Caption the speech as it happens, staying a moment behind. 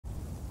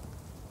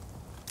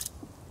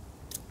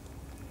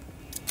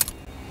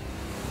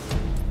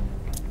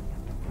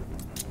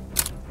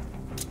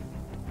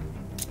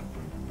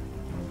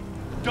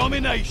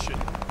Domination.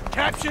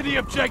 Capture the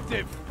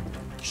objective.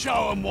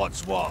 Show them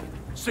what's what.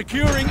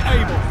 Securing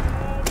Able.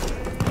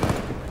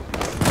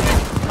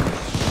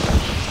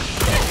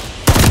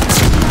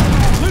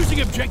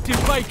 Losing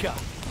objective Baker.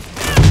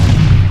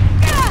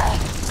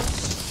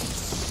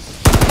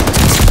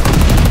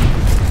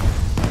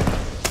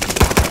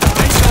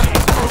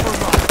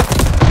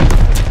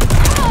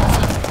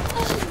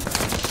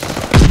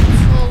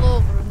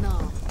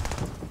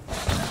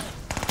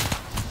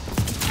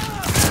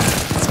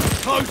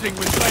 Closing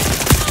with Baker.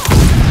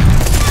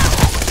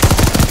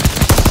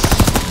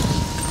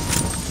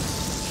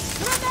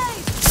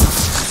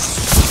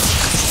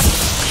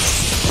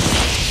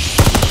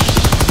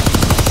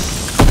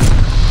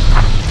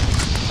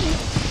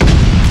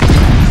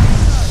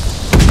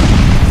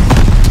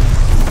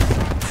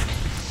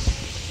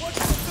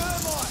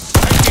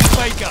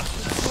 Baker.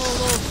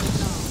 All over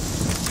now.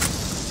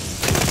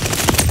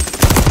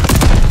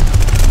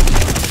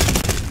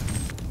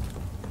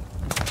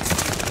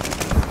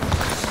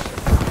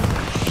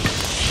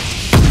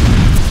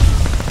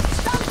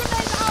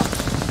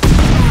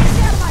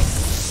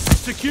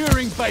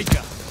 Securing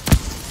Baker.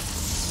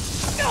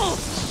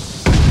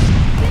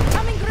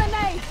 Incoming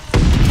grenade!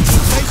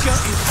 Baker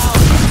is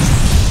out.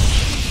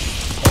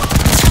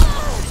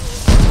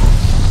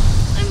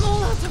 I'm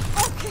all out of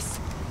focus.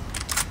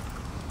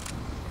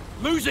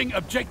 Losing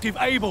objective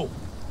Able.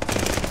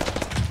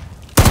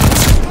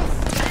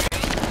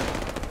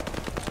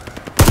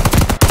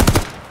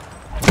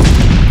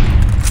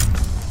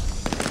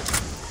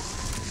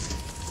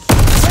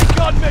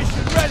 Vanguard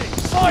mission ready.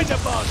 Find the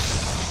bug.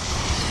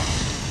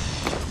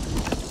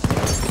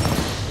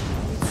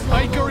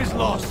 Baker is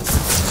lost.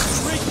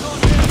 Recon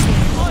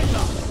airborne. Find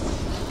up.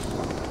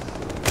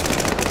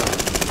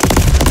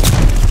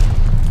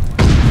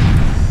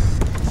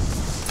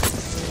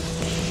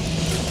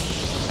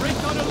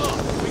 Recon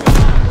aloft. We got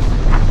arms.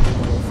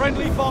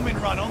 Friendly bombing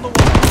run on the way.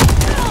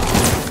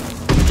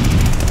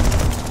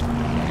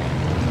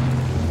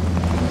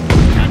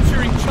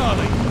 Capturing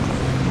Charlie.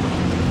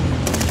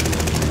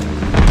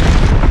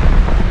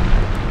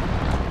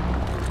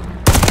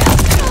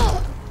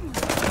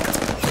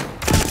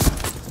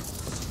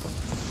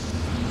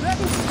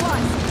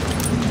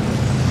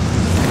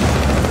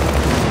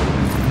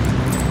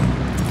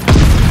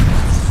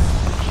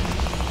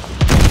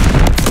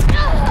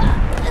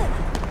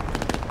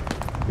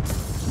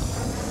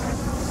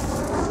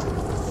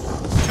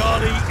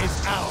 Charlie is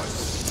ours.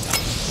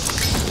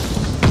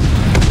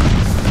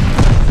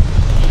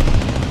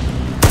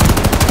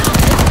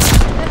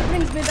 That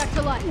brings me back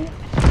to life.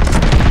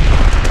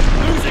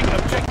 Losing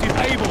objective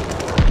Able.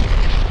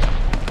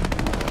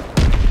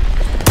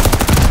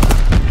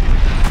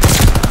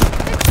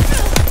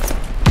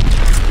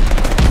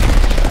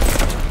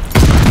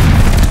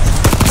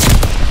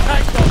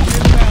 Takeoff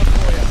inbound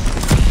for you.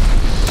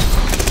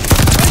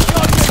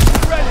 Vanguard mission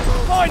ready.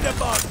 Find the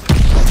bug.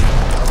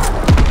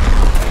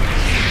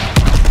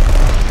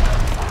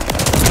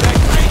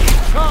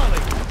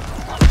 Charlie!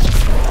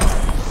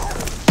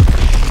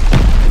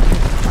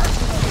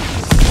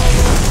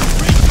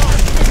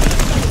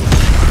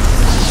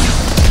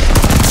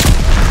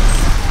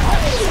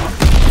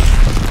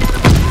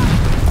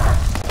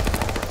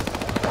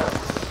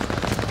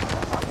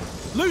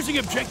 Losing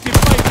objective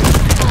Baker.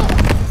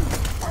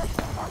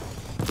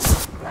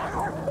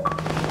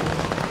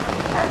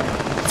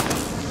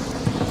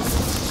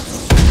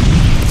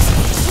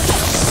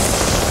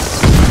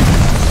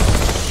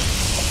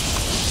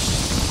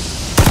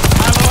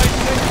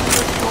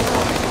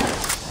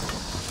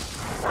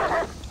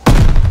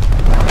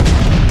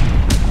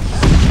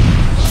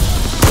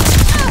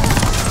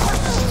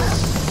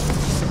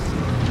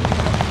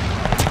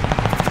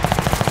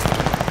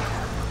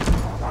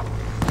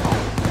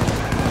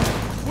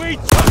 We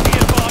took the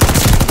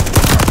advantage!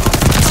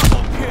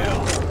 Double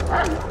kill!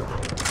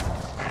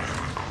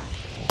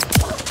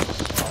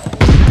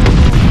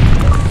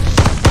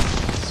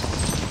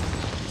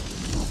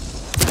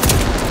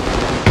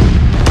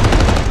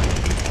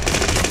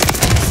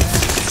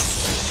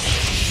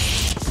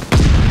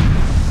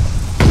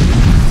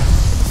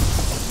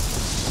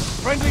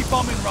 Friendly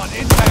bombing run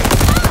inbound.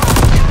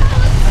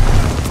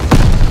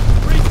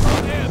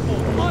 Recon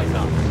airborne, light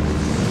up!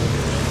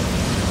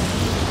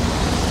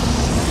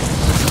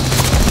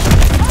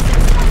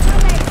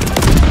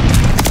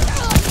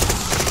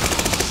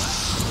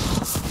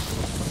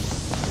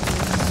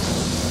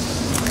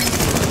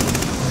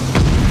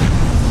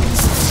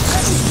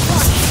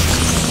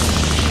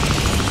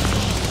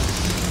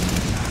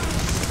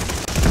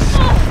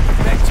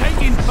 They're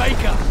taking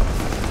Baker.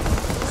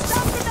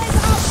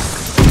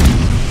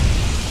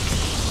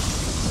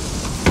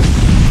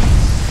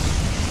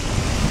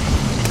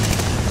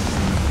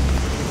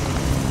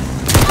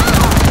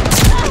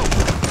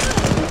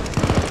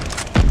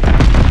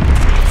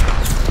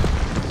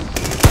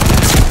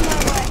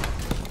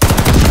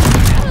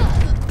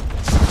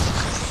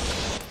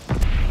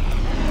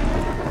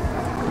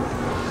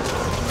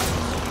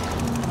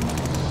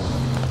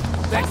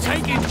 They're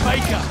taking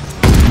Baker.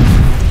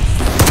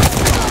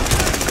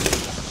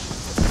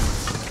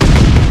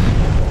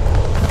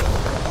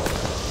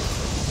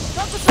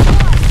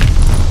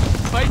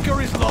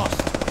 Baker is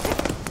lost.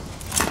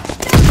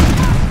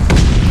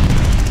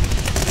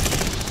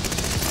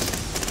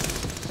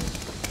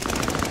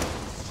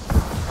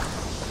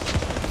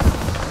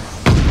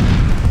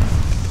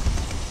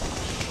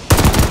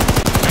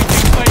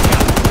 Taking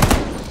Baker.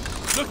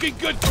 Looking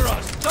good for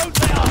us. Don't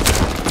let up.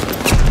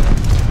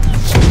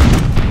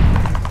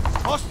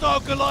 Hostile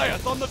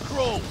Goliath on the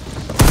crawl.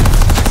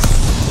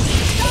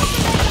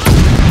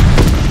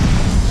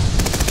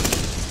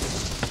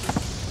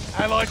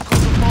 Allied caught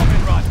a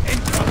bombing run.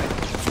 Incoming.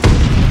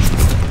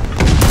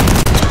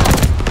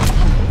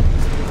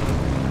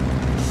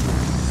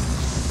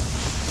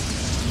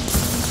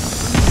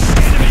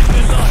 Enemy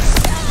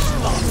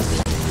Goliath. Lost.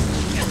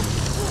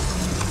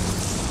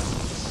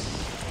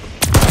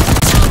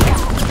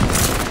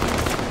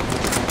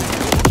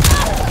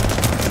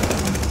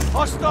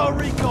 Hostile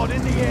recon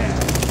in the air.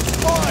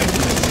 Fire to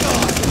the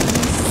sky.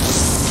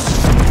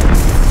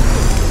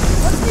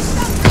 What's this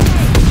stuff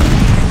grenade?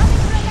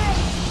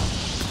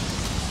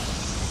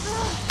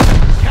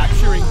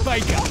 Capturing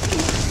Baker.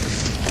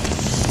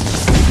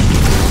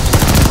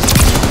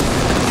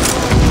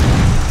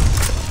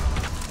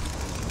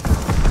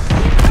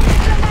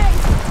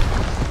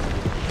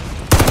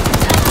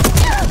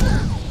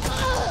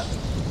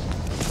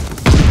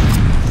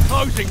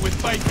 Closing with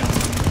Baker.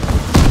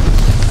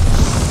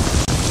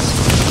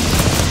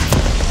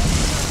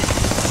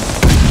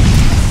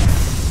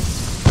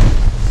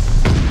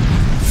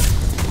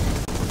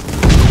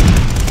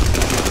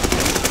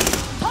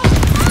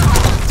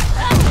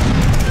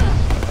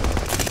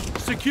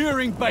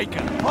 Securing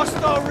Baker.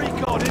 Hostile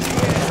recon in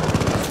the air.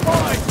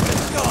 Spies in the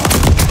sky.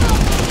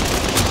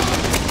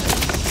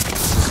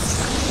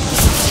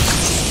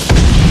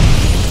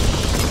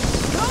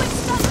 Throwing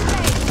stun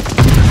grenade!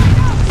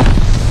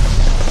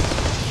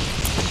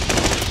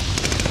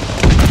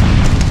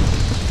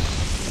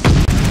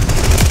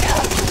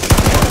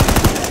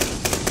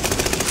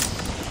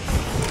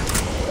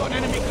 Got an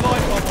enemy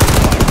glide bomb on the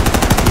way.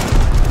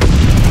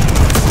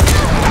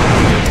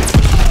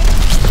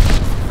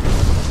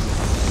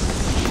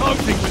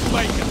 Closing with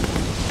Baker.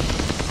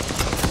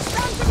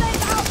 Stun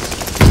grenade out!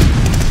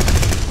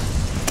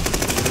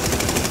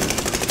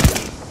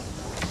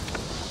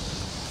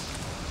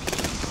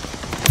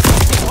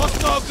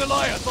 Hostile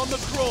Goliath on the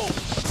crawl.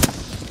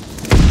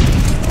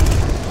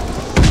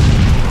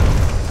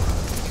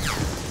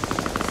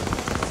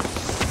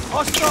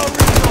 Hostile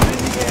recon in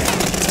the air.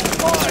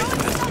 Spies in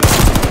the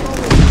sky.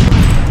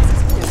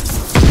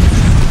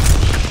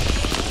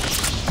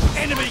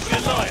 Enemy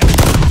Goliath.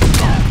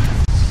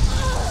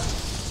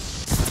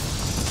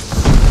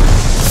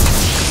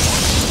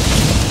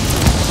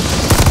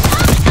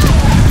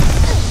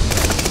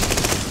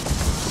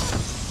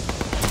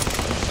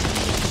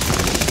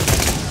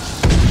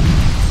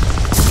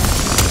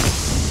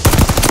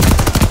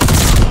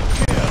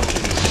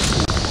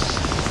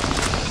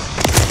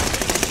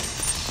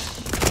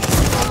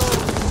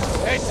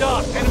 Heads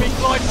up, enemy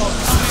glide bomb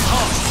coming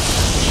hot.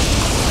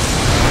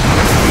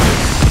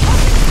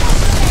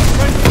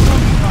 Friendly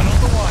bombing run on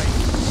the way.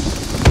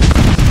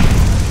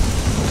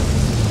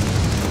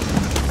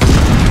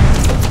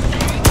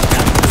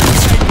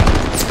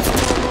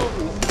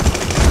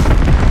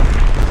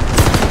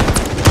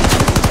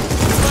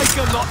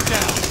 Baker locked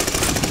down.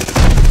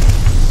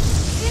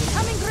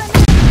 Incoming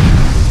grenade!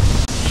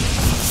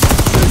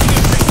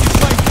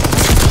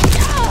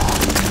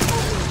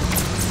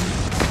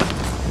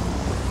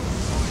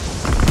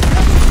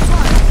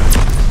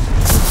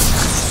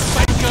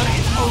 Baker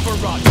is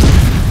overrun.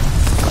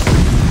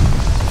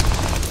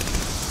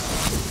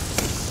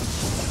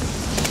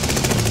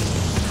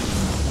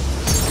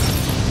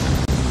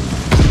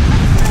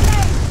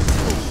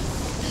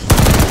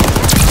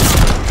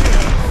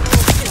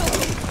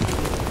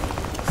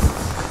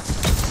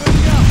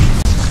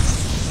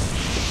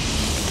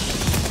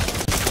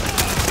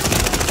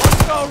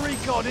 Hostile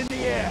recon in the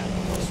air.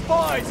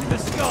 Spies in the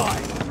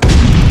sky.